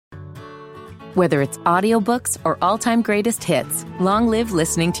Whether it's audiobooks or all-time greatest hits, long live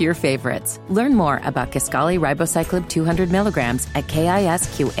listening to your favorites. Learn more about Kisqali Ribociclib 200 milligrams at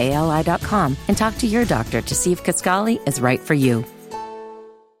KISQALI.com and talk to your doctor to see if Kisqali is right for you.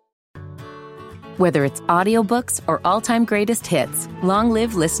 Whether it's audiobooks or all-time greatest hits, long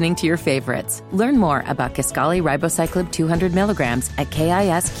live listening to your favorites. Learn more about Kisqali Ribociclib 200 milligrams at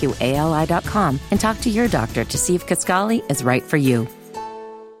KISQALI.com and talk to your doctor to see if Kisqali is right for you.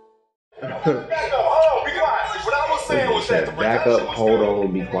 Back up, hold on, be quiet. What I was saying was that back up, hold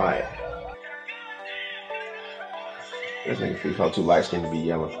on, be quiet. This nigga free felt too light skinned to be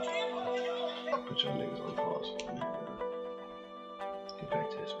yelling. Put your niggas on pause. Get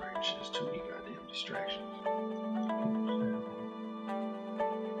back to this right shit. It's too many goddamn distractions.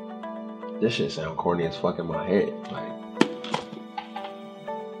 This shit sound corny as fuck in my head. Like,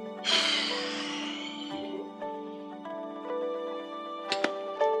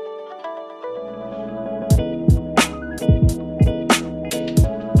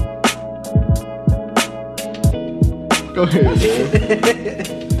 go ahead, man.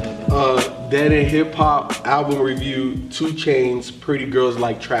 Dead in Hip Hop album review. 2 Chainz, Pretty Girls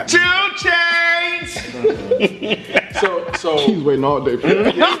Like Trap. 2 Chainz. So he was waiting all day for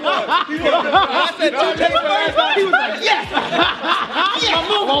that. I said 2 Chainz. He was like, yes.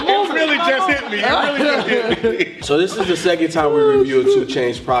 It really just hit me. It really just hit me. So this is the second time we review a 2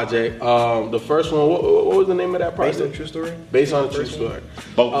 Chainz project. The first one, what was the name of that project? Based on a true story? Based on a true story.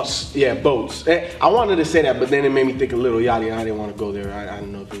 Boats. Yeah, Boats. I wanted to say that, but then it made me think a little yachty, and I didn't want to go there. I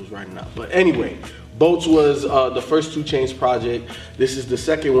didn't know if it was right or not. But anyway, Boats was the first 2 Chainz project. This is the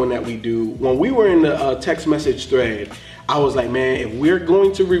second one that we do. When we were in the text message thread, I was like, man, if we're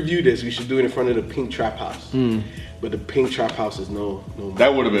going to review this, we should do it in front of the Pink Trap House. But the Pink Trap House is no.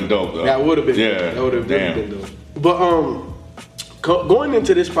 That would have been dope, though. That would have been. Yeah. That would have been dope. But going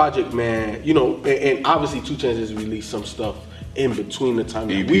into this project, man, you know, and obviously 2 Chainz has released some stuff in between the time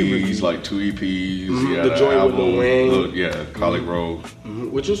that we reviewed. like 2 EPs. Yeah, the joint with Lil Wayne. Yeah, College Road.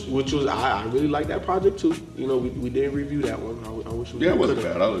 Which was I really like that project too. You know, we did review that one. I wish we it wasn't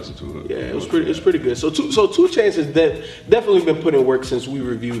bad. I listened to it. Yeah, it's pretty good. So 2 Chainz has definitely been putting work since we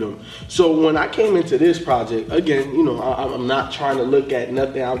reviewed them. So when I came into this project, again, you know, I'm not trying to look at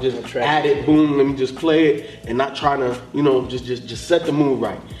nothing. I'll just add it, boom, let me just play it, and not trying to, you know, just set the mood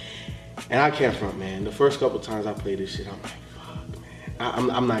right. And I can't front, man. The first couple times I played this shit, I'm like,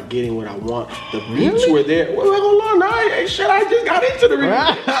 I'm not getting what I want. The beats were there. Well, hold on, I just got into the review.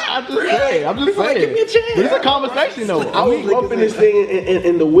 I'm just saying. Give me a chance. But it's a conversation though. I was bumping this thing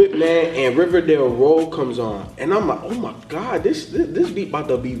in the whip, man, and Riverdale Road comes on, and I'm like, oh my god, this beat about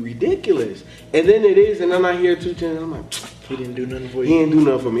to be ridiculous. And then it is, and then I hear 2 Chainz, and I'm like, he didn't do nothing for you. He didn't do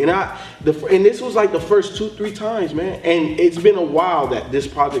nothing for me. And this was like the first 2-3 times, man. And it's been a while that this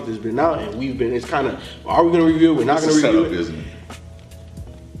project has been out, and it's kind of, are we gonna review it? We're not gonna review it. Isn't it?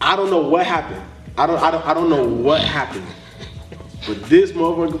 I don't know what happened. I don't know what happened. But this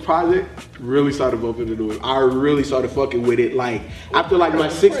motherfucking project really started bumping into it. I really started fucking with it. Like after like my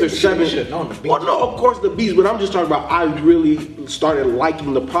 6th or 7th. Well, no, of course the beats, but I'm just talking about I really started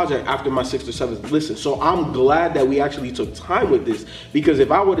liking the project after my 6th or 7th listen. So I'm glad that we actually took time with this, because if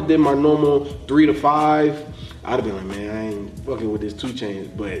I would have did my normal 3 to 5, I'd have been like, man, I ain't fucking with this 2 Chainz.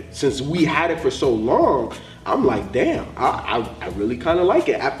 But since we had it for so long, I'm like, damn, I really kind of like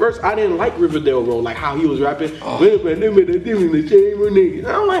it. At first, I didn't like Riverdale Road, like how he was rapping. And I'm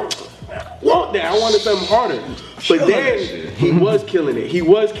like, I want that. I wanted something harder. But then he was killing it.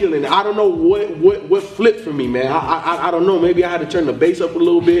 I don't know what flipped for me, man. I don't know. Maybe I had to turn the bass up a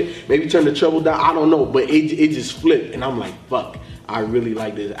little bit. Maybe turn the treble down. I don't know. But it just flipped, and I'm like, fuck. I really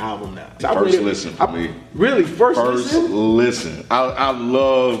like this album now. First listen for me. Really? First listen. I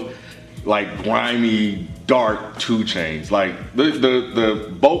love like grimy, dark 2 Chainz. Like the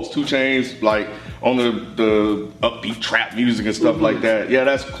Boats 2 Chainz, like on the upbeat trap music and stuff like that. Yeah,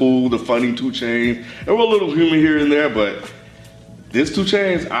 that's cool. The funny 2 Chainz. There were a little humor here and there, but this 2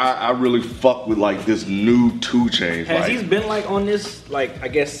 Chainz, I really fuck with like this new 2 Chainz. Has he been like on this, like I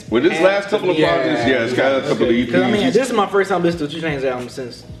guess with his last couple of projects? Yeah, it's got a couple of EPs. I mean, this is my first time listening to 2 Chainz album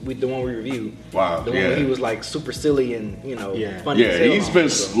since the one we reviewed. Wow, the one where he was like super silly and funny. Yeah, he's been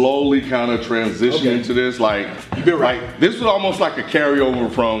slowly kind of transitioning to this. Like you've been right. Like, this was almost like a carryover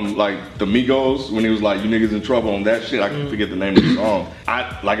from like the Migos when he was like, "You niggas in trouble" on that shit. I can forget the name of the song.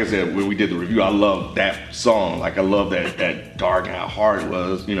 Like I said when we did the review, I love that song. Like I love that dark and how hard it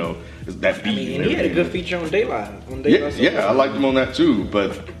was. You know, that beat. I mean, and he had a good feature on Daylight. Yeah, I liked him on that too.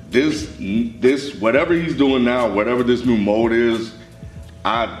 But this whatever he's doing now, whatever this new mode is,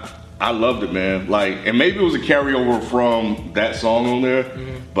 I I loved it, man. Like, and maybe it was a carryover from that song on there,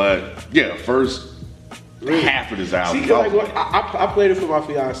 but yeah, first half of this album. See, 'cause like, I played it for my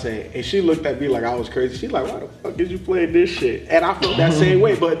fiance, and she looked at me like I was crazy. She's like, "Why the fuck is you playing this shit?" And I felt that same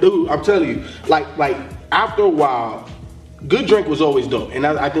way. But dude, I'm telling you, like after a while, Good Drink was always dope, and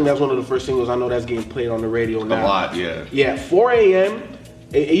I think that's one of the first singles I know that's getting played on the radio now. A lot, yeah. Yeah, 4 a.m.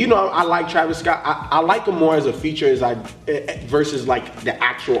 You know, I like Travis Scott. I like him more as a feature versus like the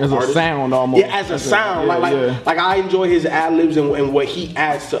actual as artist. a sound almost. Yeah, as a sound. Yeah. Like I enjoy his ad libs and what he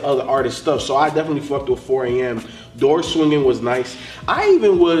adds to other artists' stuff. So I definitely fucked with 4 a.m. Door Swinging was nice. I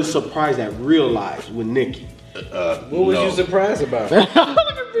even was surprised at Realize with Nicki. What was you surprised about?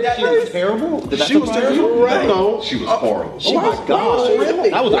 She was terrible. She was terrible, right? No, She was horrible. She was gone. Really?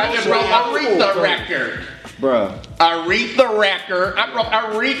 That was Aretha record. Bruh. Aretha record.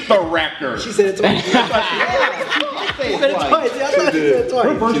 Aretha record. She said it twice. She said it twice. Yeah, I thought she said it Her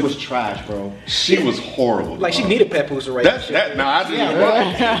twice. verse was trash, bro. She was horrible. Like she needed Pet Booster right That's that. No, I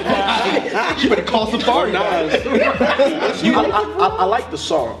didn't. She better call some party. I like the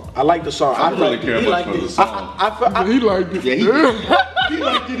song. I like the song. I don't really care he much liked for it. the song. He liked it. Yeah, he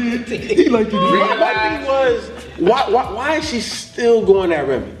liked it. He liked it. My thing was, why is she still going at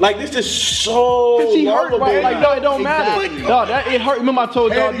Remy? Like this is so She hurt, lovable. right? Like, no, it don't matter. Exactly. Dog, it hurt. Remember I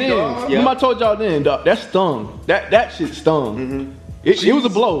told y'all Heavy, then. dog. Remember I told y'all then, dog, that stung. That shit stung. It was a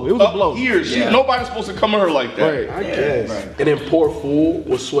blow. It was a blow. Here, nobody's supposed to come at her like that. Right. I guess. And then Poor Fool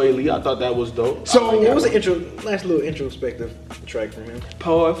with Sway Lee. I thought that was dope. So It was an nice little introspective track from him.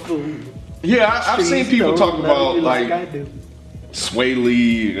 Poor Fool. yeah, I've seen people talk about I like do. Sway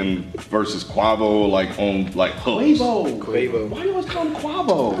Lee and versus Quavo like on like hooks. Quavo. Why you always call him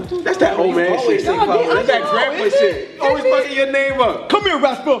Quavo? That's that old man shit. say Quavo. That's that grandpa shit. Always fucking your name up. Come here,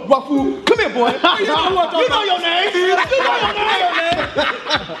 Rafu. Come here, boy. You know your name.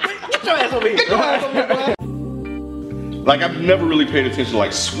 Get your ass over here. Like I've never really paid attention to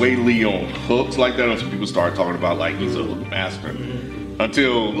like Sway Lee on hooks like that until people started talking about like he's a hook master.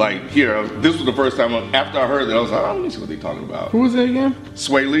 Until like here, this was the first time after I heard that I was like, oh, let me see what they're talking about. Who was it again?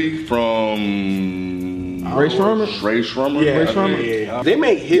 Sway Lee from Ray Shrummer? Ray Shrummer. Yeah. They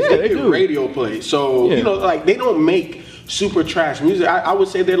make hits, Yeah, they they make do. radio play. So, Yeah. you know, like they don't make super trash music. I would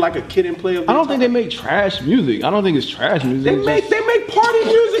say they're like a Kid and Play of I don't think they make trash music. I don't think it's trash music. They It's make party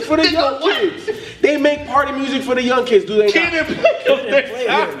music for the young kids. They make party music for the young kids, do they not? Kid and Play.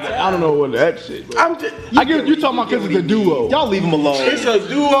 I don't know what that shit. Bro. I'm just, I get what you talking about because it's a duo. Y'all leave him alone. it's a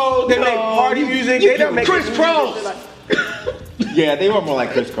duo. They make party music. They don't make Chris Cross. Yeah, they were more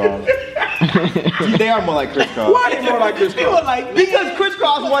like Chris Cross. They are more like Chris Cross. Why they more like Chris Cross? Because Chris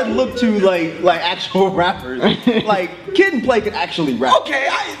Cross wasn't looked to like actual rappers. Like Kid and Play could actually rap. Okay,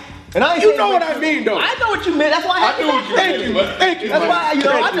 And I ain't you saying know like- what I mean, though. I know what you meant. That's why I had to know what you thank meant, you. but- Thank you. That's why I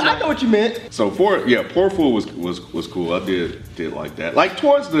Thank know what you meant. So Poor Fool was cool. I did like that. Like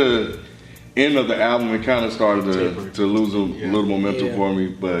towards the end of the album, it kind of started to lose a little momentum Yeah. for me.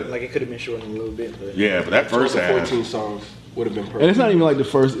 But Like it could have been shortened a little bit, but yeah, but that first the half. 14 songs would have been perfect. And it's not even like the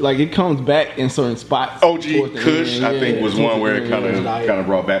first. Like it comes back in certain spots. OG towards the Kush, end. I think, Yeah, was towards one the where it end, kind of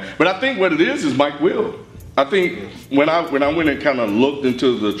brought back. But I think what it is Mike Will. I think when I went and kind of looked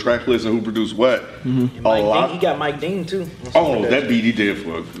into the track list and who produced what, a Mike lot. Dean, he got Mike Dean too. Oh, that beat he did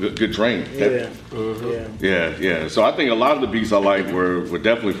for a good train. Yeah. So I think a lot of the beats I like were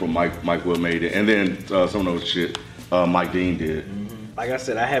definitely from Mike Will made it, and then some of those shit Mike Dean did. Like I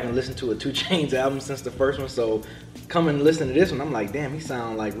said, I haven't listened to a 2 Chainz album since the first one, so coming and listening to this one, I'm like, damn, he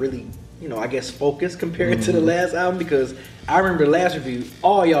sound like really, I guess focused compared to the last album, because I remember the last review,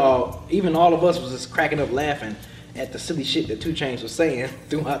 all y'all, even all of us was just cracking up laughing at the silly shit that 2 Chainz was saying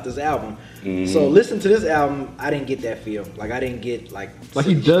throughout this album. So listen to this album, I didn't get that feel. Like I didn't get like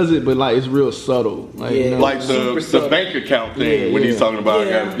he does it, but like it's real subtle. Like, Yeah. Like Super the subtle. bank account thing when he's talking about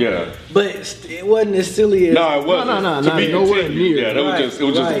But it wasn't as silly as No, it wasn't. No, To be nowhere continued. near. Yeah, that Right, was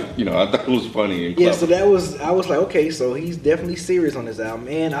just right. I thought it was funny and Yeah, clever. so I was like, okay, so he's definitely serious on this album,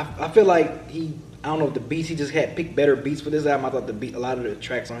 and I feel like I don't know if the beats, he just had picked better beats for this album. I thought a lot of the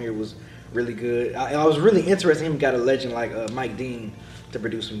tracks on here was really good. I was really interested in him got a legend like Mike Dean to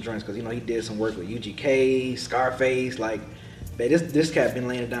produce some joints, because he did some work with UGK, Scarface, like man, this cat been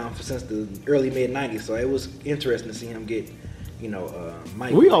laying it down since the early mid '90s, so it was interesting to see him get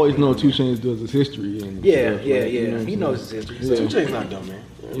Mike. We always know 2 Chainz does his history. And Yeah, stuff, yeah, like, you know what I'm he saying? knows his history. Yeah. So. 2 Chainz not dumb, man.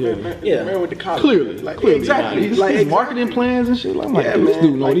 Yeah. Man with the college. Clearly, Like, exactly. His Like, marketing plans and shit. Like, I'm like, Yeah, dude, this man.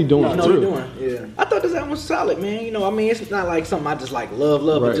 dude know what he doing. You for know what real. you're doing, yeah. I thought this album was solid, man. I mean, it's not like something I just like love,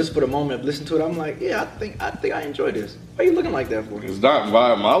 Right. but just for the moment of listening to it, I'm like, I think I enjoy this. Why are you looking like that for? It's not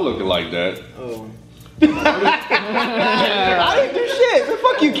vibe. I looking like that. Oh, I didn't do shit. So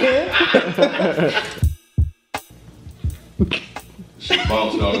fuck you, Ken. She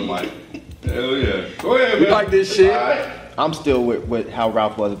bumps on the mic. Hell yeah. Go ahead, man. You like this shit? All right. I'm still with how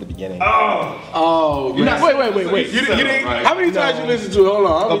Ralph was at the beginning. Oh, You're man. not- Wait. You didn't, Right. how many times you listened to it? Hold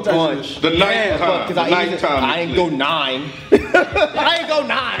on. How many A times you bunch. listened? The ninth time. Because The ninth time. I ain't go 9. I ain't go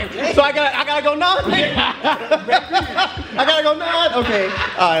 9. So I gotta go 9. I gotta go 9. Okay.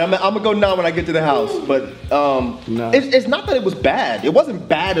 All right. I'm gonna go 9 when I get to the house. But it's not that it was bad. It wasn't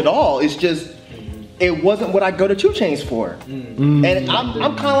bad at all. It's just it wasn't what I go to 2 Chainz for. And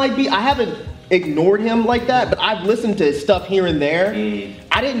I'm kind of like B. I haven't ignored him like that, but I've listened to his stuff here and there.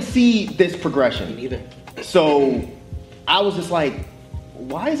 I didn't see this progression. Me neither. So I was just like,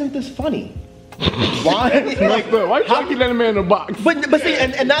 why isn't this funny? Why? Like, bro, why you trying to keep that man in the box? But see,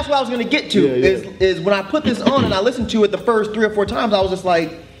 and that's what I was gonna get to is when I put this on and I listened to it the first 3 or 4 times, I was just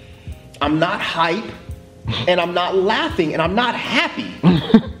like, I'm not hype, and I'm not laughing, and I'm not happy.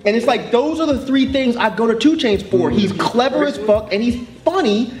 And it's like those are the 3 things I go to 2 Chainz for. He's clever as fuck, and he's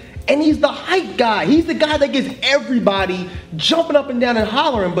funny, and he's the hype guy. He's the guy that gets everybody jumping up and down and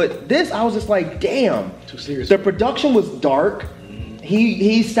hollering. But this, I was just like, damn. Too serious. The production was dark.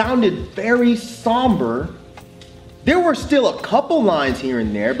 He sounded very somber. There were still a couple lines here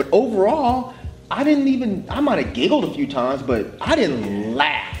and there, but overall, I might have giggled a few times, but I didn't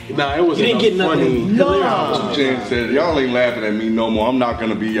laugh. Nah, it was You didn't get nothing. No. Jen said, y'all ain't laughing at me no more. I'm not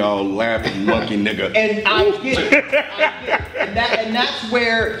gonna be y'all laughing monkey nigga. And I get it. And that's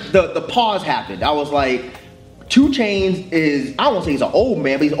where the pause happened. I was like, 2 Chainz is, I don't want to say he's an old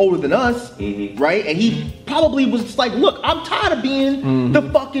man, but he's older than us, right? And he probably was just like, look, I'm tired of being the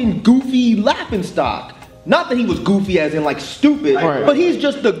fucking goofy laughing stock. Not that he was goofy as in like stupid, but he's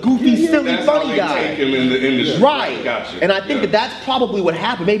just the goofy, silly, That's how funny they guy. take him in the industry. Right. Gotcha. And I think that that's probably what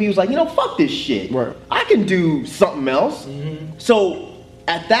happened. Maybe he was like, fuck this shit. Right. I can do something else. So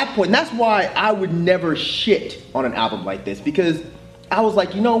at that point, and that's why I would never shit on an album like this, because I was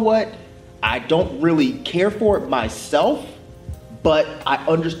like, you know what? I don't really care for it myself, but I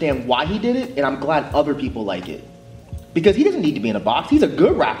understand why he did it, and I'm glad other people like it. Because he doesn't need to be in a box. He's a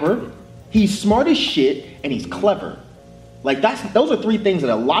good rapper. He's smart as shit, and he's clever. Like those are 3 things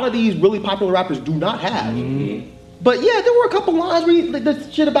that a lot of these really popular rappers do not have. But yeah, there were a couple lines where the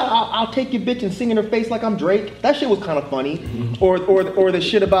shit about I'll take your bitch and sing in her face like I'm Drake. That shit was kind of funny. Or the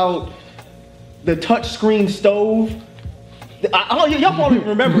shit about the touch screen stove. Y'all probably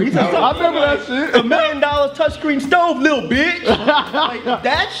remember. He said, I remember that shit. $1 million touchscreen stove, little bitch. Like,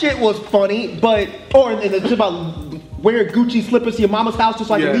 that shit was funny, but and it's about wearing Gucci slippers to your mama's house just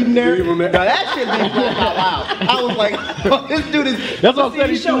like you leave them there. leave 'em there. Now that shit made me laugh out loud. I was like, oh, this dude is. That's what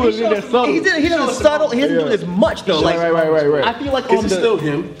I said. He was in there subtle. He doesn't subtle. He doesn't do it as much though. Like, Right. I feel like It's still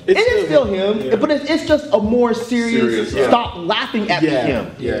him. It is still him, but it's just a more serious Serious, stop laughing at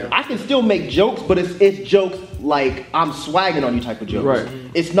him. Yeah. I can still make jokes, but it's jokes like I'm swagging on you type of jokes. Right.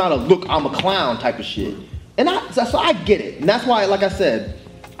 It's not a look, I'm a clown type of shit. And so I get it. And that's why, like I said,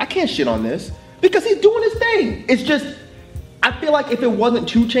 I can't shit on this because he's doing his thing. It's just, I feel like if it wasn't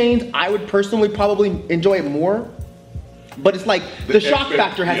 2 Chainz, I would personally probably enjoy it more. But it's like the shock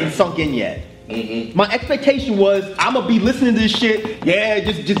factor hasn't sunk in yet. My expectation was I'm gonna be listening to this shit,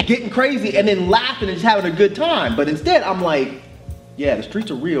 just getting crazy and then laughing and just having a good time. But instead, I'm like, yeah, the streets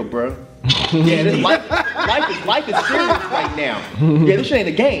are real, bro. Yeah, this life is serious right now. Yeah, this shit ain't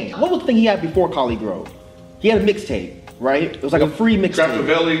a game. What was the thing he had before Collie Grove? He had a mixtape, right? It was like a free mixtape.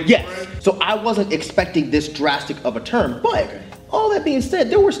 Machiavelli? Yes. So I wasn't expecting this drastic of a turn, but all that being said,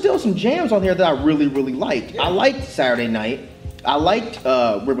 there were still some jams on here that I really, really liked. I liked Saturday Night. I liked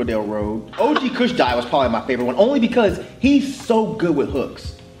Riverdale Road. OG Kush Die was probably my favorite one, only because he's so good with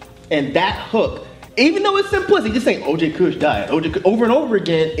hooks. And that hook, even though it's simplistic, just saying OJ Kush died, over and over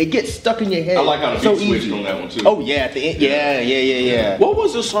again, it gets stuck in your head. I like how the so beat switched easy. on that one too. Oh yeah, at the end, yeah. What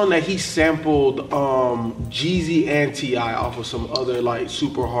was the song that he sampled Jeezy and T.I. off of some other like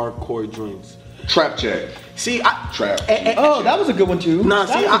super hardcore joints? Trap Check. See, Trap. Oh, that was a good one too. Nah,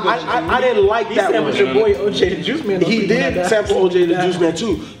 That see, was a good one, too. I didn't like that That one. was your boy OJ the Juice Man. He did sample OJ the Juice Man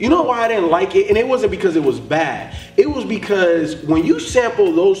too. You know why I didn't like it? And it wasn't because it was bad. It was because when you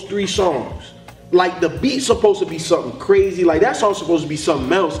sample those 3 songs, like the beat's supposed to be something crazy, like that song's supposed to be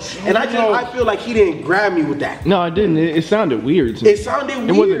something else. And I feel like he didn't grab me with that. No, it didn't. It sounded weird to me. It sounded weird.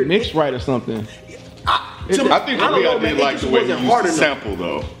 It wasn't mixed right or something. I think for me, I did like the way he used the sample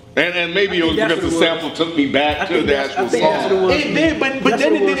though. And maybe it was that's because the what it was. sample took me back to the actual song. It did, but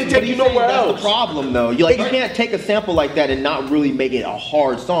then it didn't take you nowhere That's else. the problem though. You can't take a sample like that and not really make it a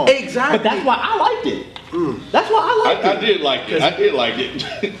hard song. Exactly. But that's why I liked it. That's why I liked I it. did like it. I did like it.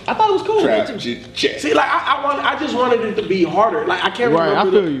 I thought it was cool. Trap check. See, like I just wanted it to be harder. Like I can't Right, I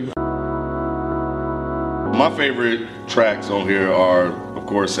remember. feel you. My favorite tracks on here are, of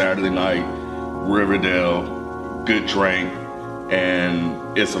course, Saturday Night, Riverdale, Good Drink,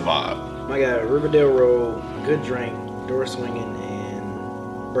 and It's a Vibe. I got Riverdale Road, Good Drink, Door Swinging,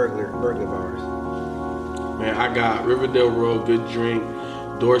 and Burglar Bars. Man, I got Riverdale Road, Good Drink,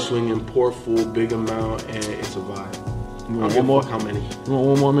 Door Swinging, Pour Full, Big Amount, and It's a Vibe. You I want don't one more? give a fuck how many. You want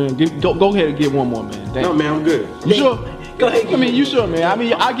one more, man? Go ahead and get one more, man. Thank No, you. man, I'm good. You sure? Go ahead. I mean, you sure, man? I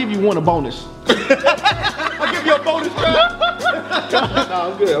mean, I'll give you one a bonus. I'll give you a bonus track. No,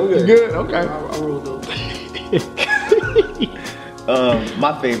 I'm good. You good? Okay. I rolled those.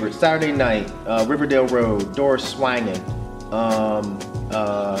 My favorite, Saturday Night, Riverdale Road, Door Swinging,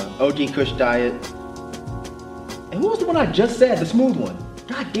 OG Kush Diet. And what was the one I just said? The smooth one.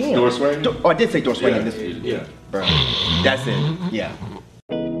 God damn. Door Swinging? Oh, I did say Door Swinging. Yeah. Bro, that's it. Yeah.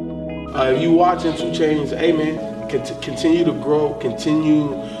 If you watching 2 Chainz, hey man, continue to grow, continue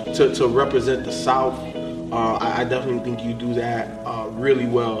to represent the South. I definitely think you do that really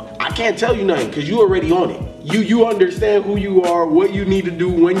well. I can't tell you nothing because you already on it. You understand who you are, what you need to do,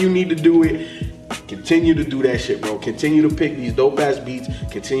 when you need to do it. Continue to do that shit, bro. Continue to pick these dope ass beats.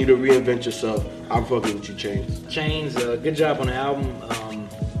 Continue to reinvent yourself. I'm fucking with you, Chainz. Chainz, good job on the album.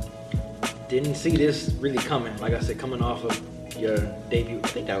 Didn't see this really coming. Like I said, coming off of your debut. I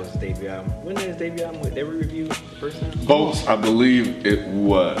think that was his debut album. When did his debut album? Did they review the first time? Votes, I believe it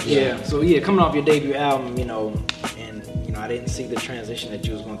was. Yeah. So yeah, coming off your debut album, you know, and you know, I didn't see the transition that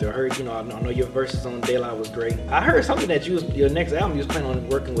you was going through. I heard, you know, I know your verses on Daylight was great. I heard something that your next album you was planning on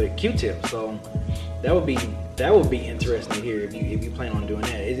working with Q-Tip. So that would be interesting to hear if you plan on doing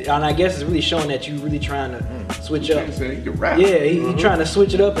that. And I guess it's really showing that you really trying to switch up. He said he could rap. Yeah, he trying to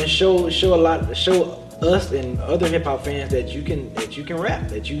switch it up and show us and other hip hop fans that you can rap,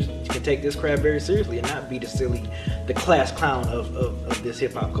 that you can take this crap very seriously and not be the class clown of this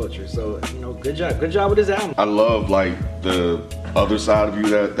hip hop culture. So, you know, good job with this album. I love like the other side of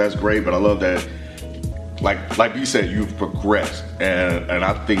you that's great, but I love that like you said, you've progressed, and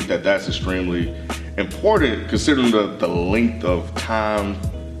I think that's extremely important considering the length of time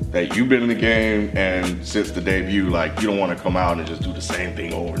that you've been in the game, and since the debut, like you don't want to come out and just do the same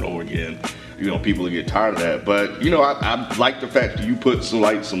thing over and over again. You know, people get tired of that. But you know, I like the fact that you put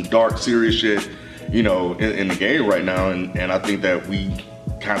some dark, serious shit, you know, in the game right now, and I think that we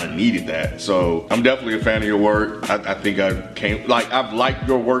kind of needed that. So I'm definitely a fan of your work. I think I've liked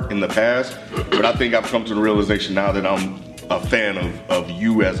your work in the past, but I think I've come to the realization now that I'm a fan of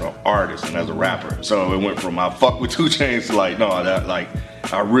you as an artist and as a rapper. So it went from I fuck with 2 Chainz to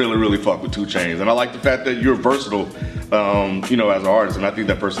I really, really fuck with 2 Chainz. And I like the fact that you're versatile, you know, as an artist, and I think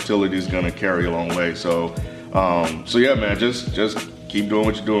that versatility is gonna carry a long way. So yeah, man, just keep doing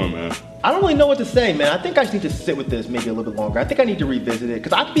what you're doing, man. I don't really know what to say, man. I think I just need to sit with this maybe a little bit longer. I think I need to revisit it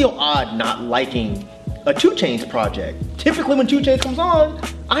because I feel odd not liking a 2 Chainz project. Typically when 2 Chainz comes on,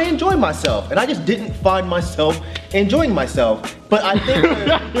 I enjoy myself, and I just didn't find myself enjoying myself. But I think,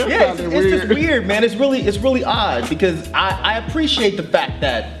 yeah, it's just weird, man. It's really odd because I appreciate the fact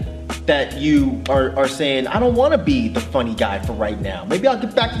that you are saying I don't want to be the funny guy for right now. Maybe I'll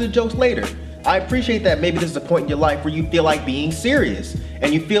get back to the jokes later. I appreciate that maybe this is a point in your life where you feel like being serious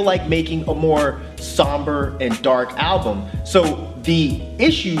and you feel like making a more somber and dark album. So the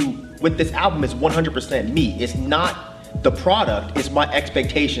issue with this album is 100% me. It's not the product, it's my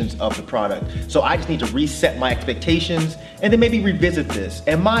expectations of the product. So I just need to reset my expectations and then maybe revisit this.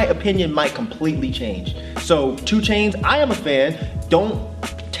 And my opinion might completely change. So 2 Chainz, I am a fan. Don't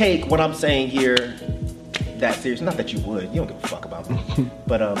take what I'm saying here that serious. Not that you would. You don't give a fuck about me.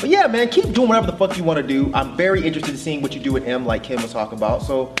 But yeah, man, keep doing whatever the fuck you want to do. I'm very interested in seeing what you do with M, like Kim was talking about.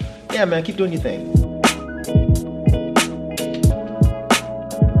 So yeah, man, keep doing your thing.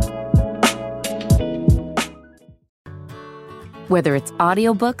 Whether it's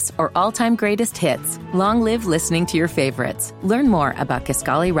audiobooks or all-time greatest hits, long live listening to your favorites. Learn more about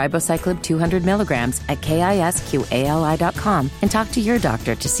Kisqali Ribociclib 200 milligrams at KISQALI.com and talk to your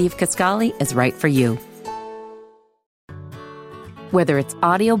doctor to see if Kisqali is right for you. Whether it's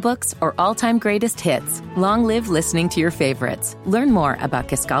audiobooks or all-time greatest hits, long live listening to your favorites. Learn more about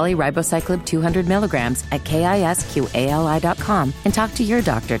Kisqali Ribociclib 200 milligrams at KISQALI.com and talk to your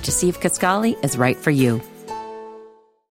doctor to see if Kisqali is right for you.